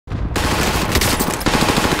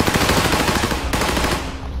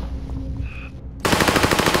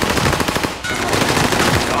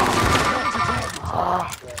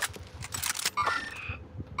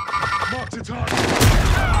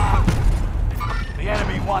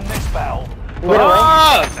won this battle.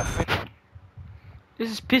 Fuck!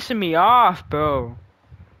 This is pissing me off, bro.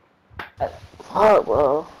 Fuck,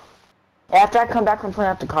 bro. After I come back from playing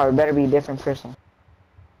out the car, it better be a different person.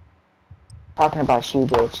 Talking about you,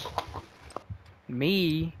 bitch.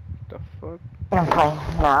 Me? The fuck? I'm playing.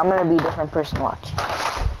 Nah, I'm gonna be a different person, watch.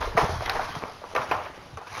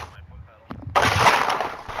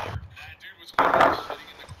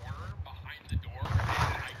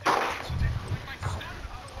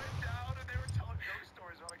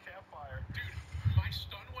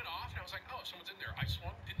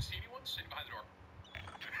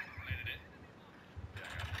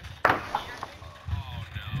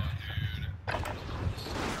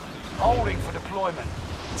 Holding for deployment.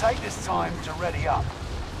 Take this time to ready up.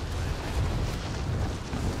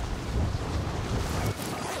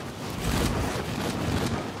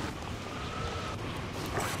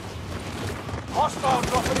 Hostile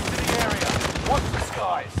dropping into the area. Watch the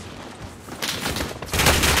skies.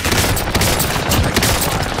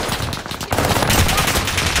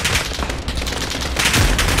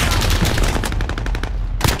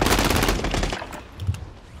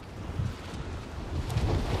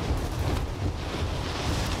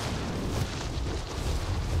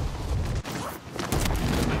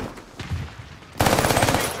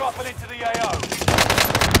 Dropping into the AO.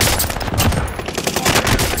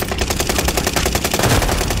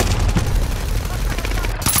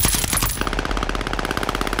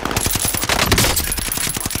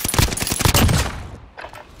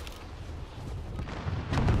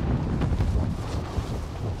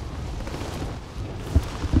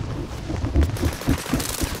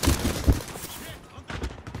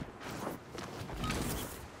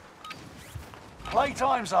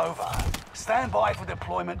 Playtime's over. Stand by for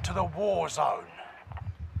deployment to the war zone.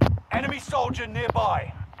 Enemy soldier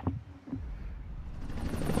nearby.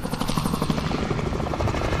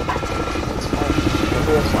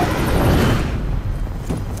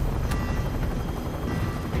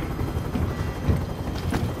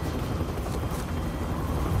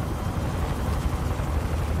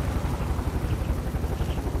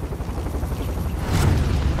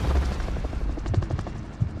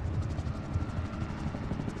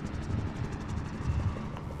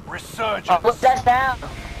 Resurgence. What's that down?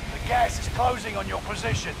 The gas is closing on your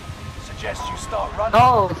position. Suggest you start running.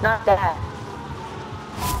 No, it's not that.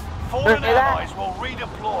 Fallen allies will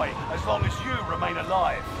redeploy as long as you remain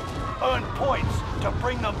alive. Earn points to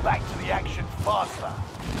bring them back to the action faster.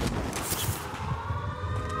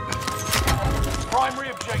 Primary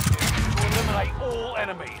objective is to eliminate all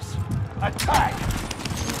enemies. Attack!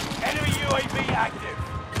 Enemy UAV active.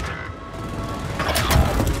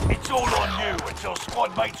 It's all on you until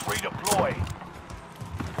squad mates redeploy.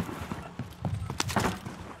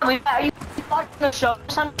 Are you watching the show or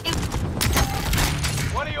something?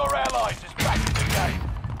 One of your allies is back in the game.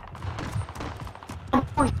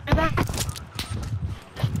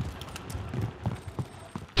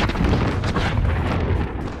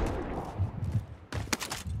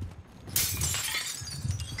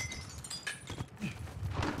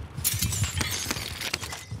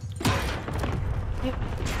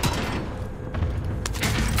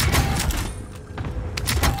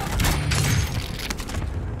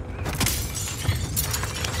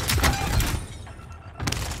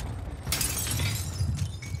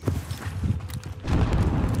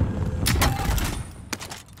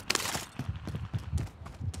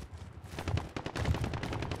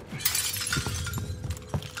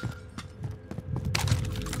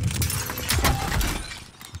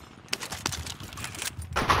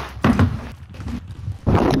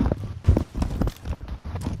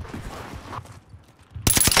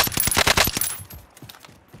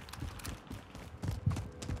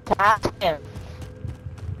 Ask him.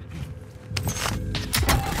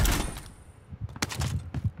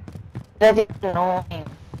 That is annoying.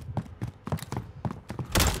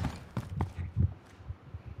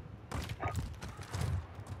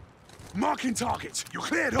 Marking targets. You're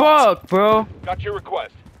cleared. Fuck, bro. Got your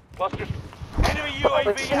request. Clusters. Enemy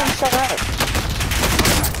UAV Shut active. up.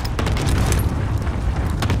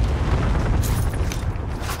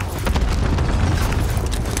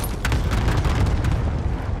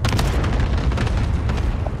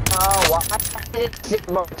 Oh, why did it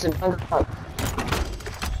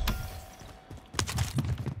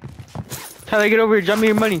Tyler, get over here. Drop me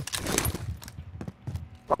your money.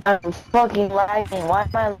 I'm fucking lagging. Why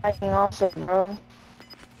am I lagging also, bro?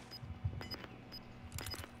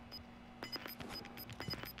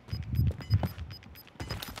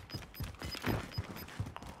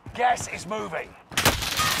 Gas is moving.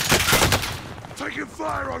 Taking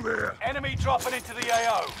fire over here. Enemy dropping into the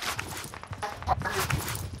AO.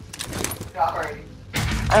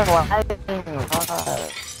 I'm lagging.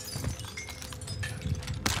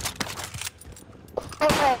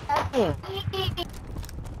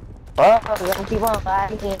 Oh, we're gonna keep on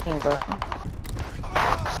lagging, bro.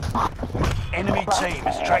 Enemy team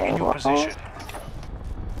is tracking your position.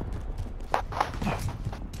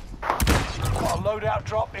 Got a loadout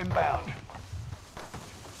drop inbound.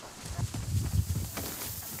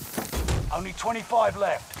 Only 25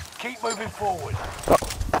 left. Keep moving forward.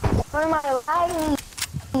 Why am I lagging?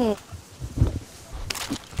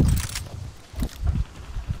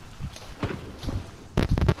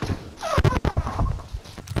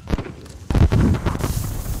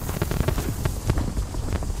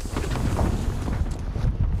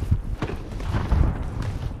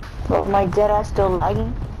 But my dead ass still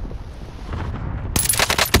lagging?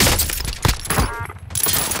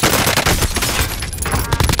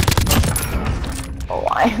 Oh,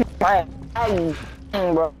 why am I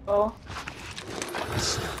lagging, bro?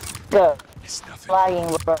 Good. It's nothing.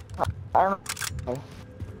 Lagging, bro. I don't know.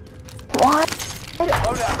 What?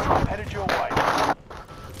 Loadout drop headed your way.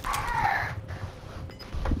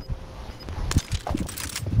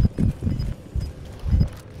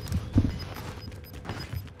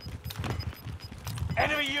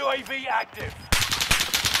 Enemy UAV active.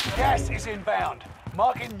 Gas is inbound.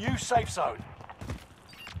 Marking new safe zone.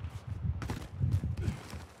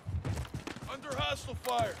 Under hostile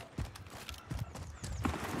fire.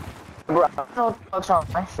 Bro, I don't know what the fuck's wrong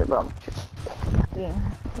with my shit, bro.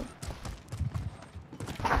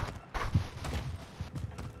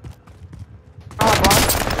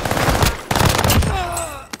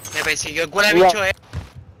 Me persiguió el culo bicho,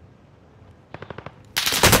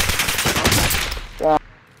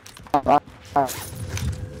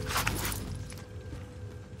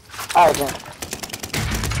 Alright, then.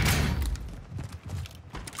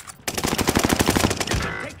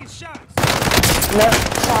 Taking shots. No,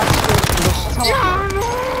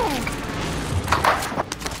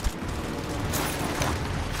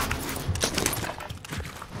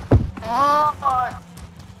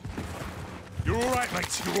 You're all right,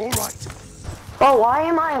 mate. You're all right. Bro, why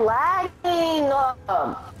am I lagging?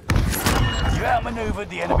 You outmaneuvered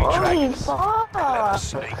the enemy Holy trackers. Clever fuck.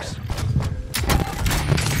 sneaks.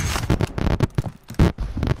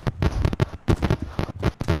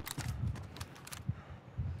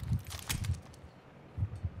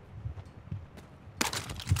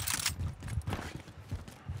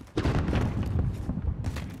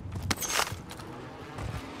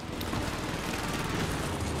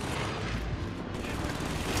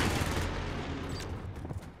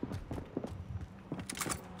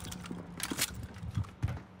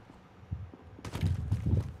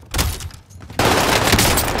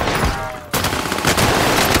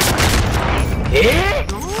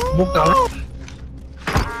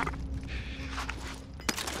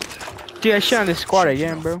 Dude, I shit on this squad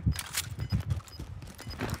again, bro.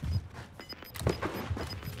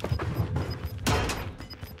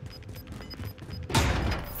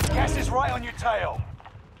 Gas is right on your tail.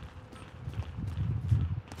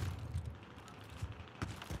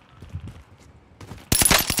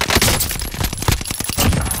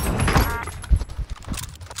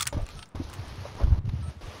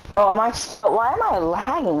 Oh, why am I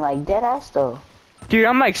lagging like dead ass though? Dude,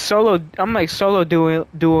 I'm like solo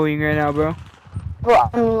duoing right now, bro. Bro,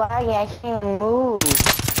 I'm lagging, I can't move.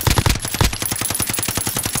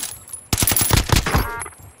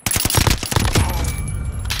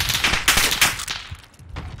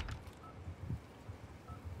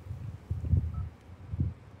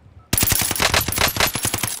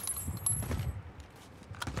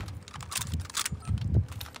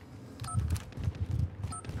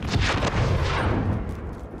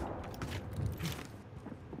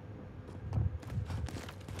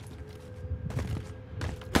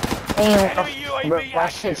 Enemy Bro, UAV my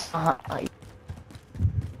active. shit's not like.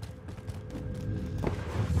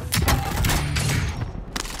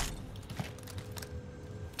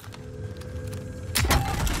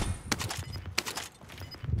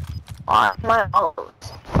 On my out.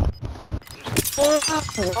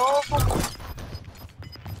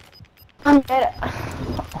 I'm dead. You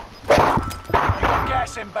got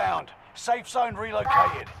gas inbound. Safe zone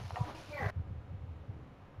relocated.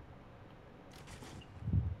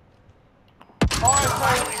 Fire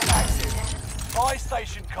sale is active. Buy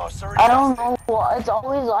station costs are I don't adjusted. know what. It's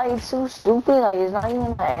always like so stupid. Like it's not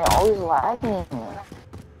even like always lagging.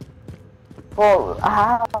 Well,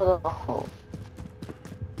 how though?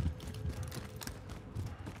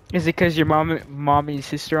 Is it cause your mom and your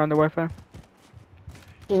sister on the Wi-Fi?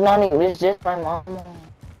 She's not even. It's just my mom.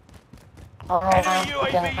 I don't know Enemy why I'm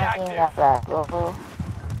UAV fucking hacking active. that bro.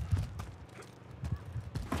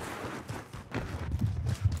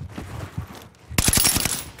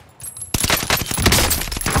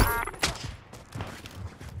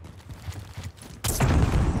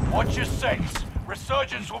 Watch your six.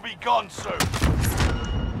 Resurgence will be gone soon.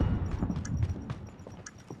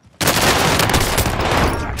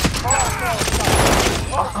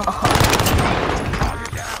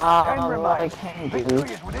 I can't do.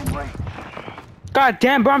 Victory is within reach. God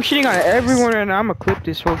damn, bro, I'm shitting on everyone and I'm gonna clip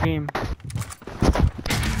this whole game.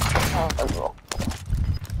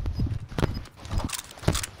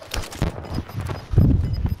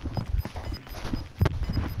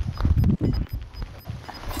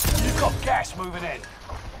 You've got gas moving in.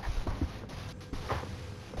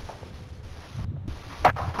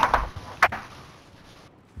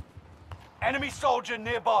 Enemy soldier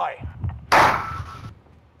nearby.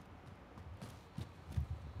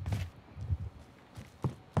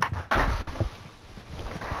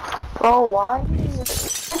 Bro,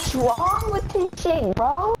 what's wrong with this shit,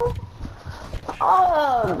 bro?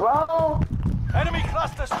 Oh, bro. Enemy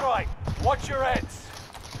cluster strike. Watch your heads.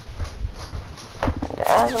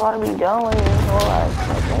 That's what we doing.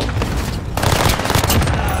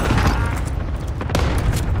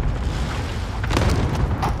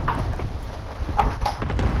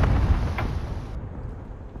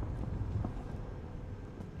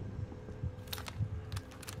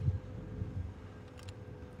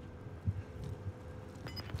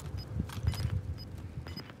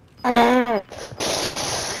 Spotted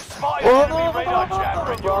enemy radar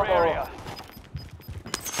jammer in your area.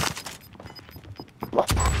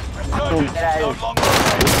 Resurgence is no longer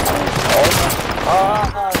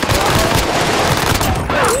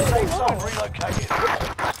safe zone relocated.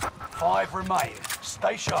 5 remain.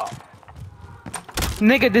 Stay sharp.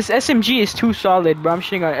 Nigga, this SMG is too solid, bro. I'm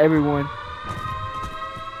shitting on everyone.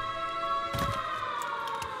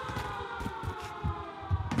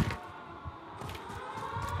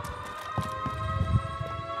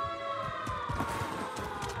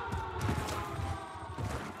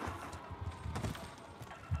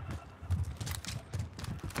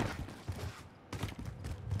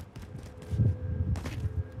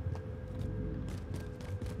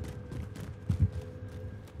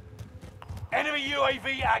 Enemy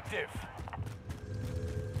UAV active.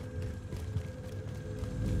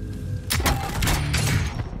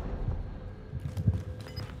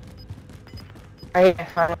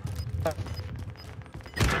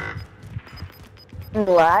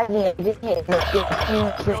 Lagging, just hit me. You're the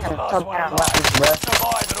last one alive.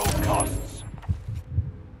 Survive at all costs.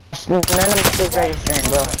 None of this is registering,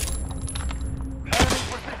 bro. Enemy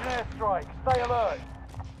precision airstrike. Stay alert.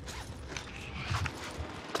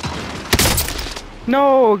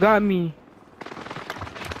 No, got me.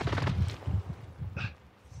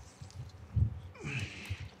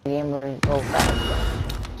 Game will go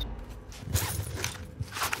fast.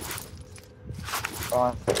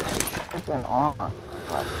 Oh, it's been on.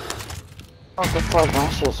 What the fuck, my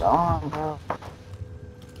shit's on, bro.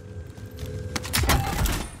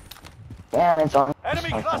 Damn, it's on.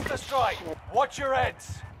 Enemy cluster strike. Watch your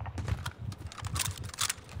heads.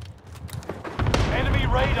 Enemy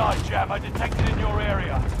radar jammer detected in your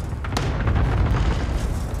area.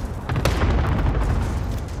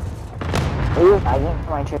 Are you lagging for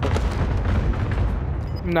my trip?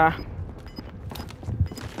 Nah.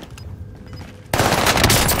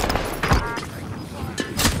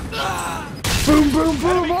 Boom, boom, boom.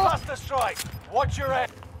 Enemy cluster strike. Watch your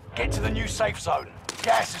head. Get to the new safe zone.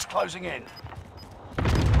 Gas is closing in.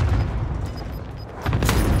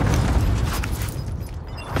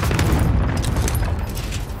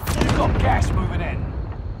 You've got gas moving in.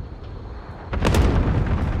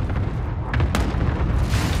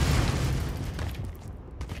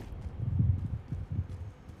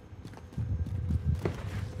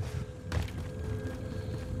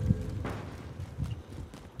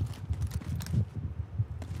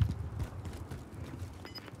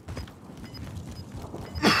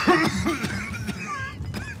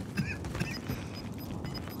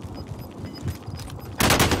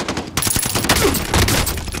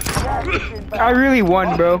 I really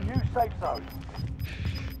won, bro. New safe zone.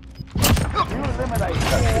 You eliminate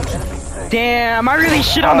enemy team. Damn, I really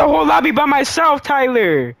shit on the whole lobby by myself,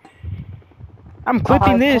 Tyler. I'm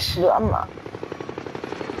clipping this. I'm not.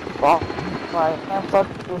 Well, I can't fuck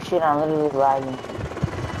this shit, I'm literally lagging.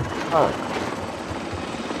 Fuck.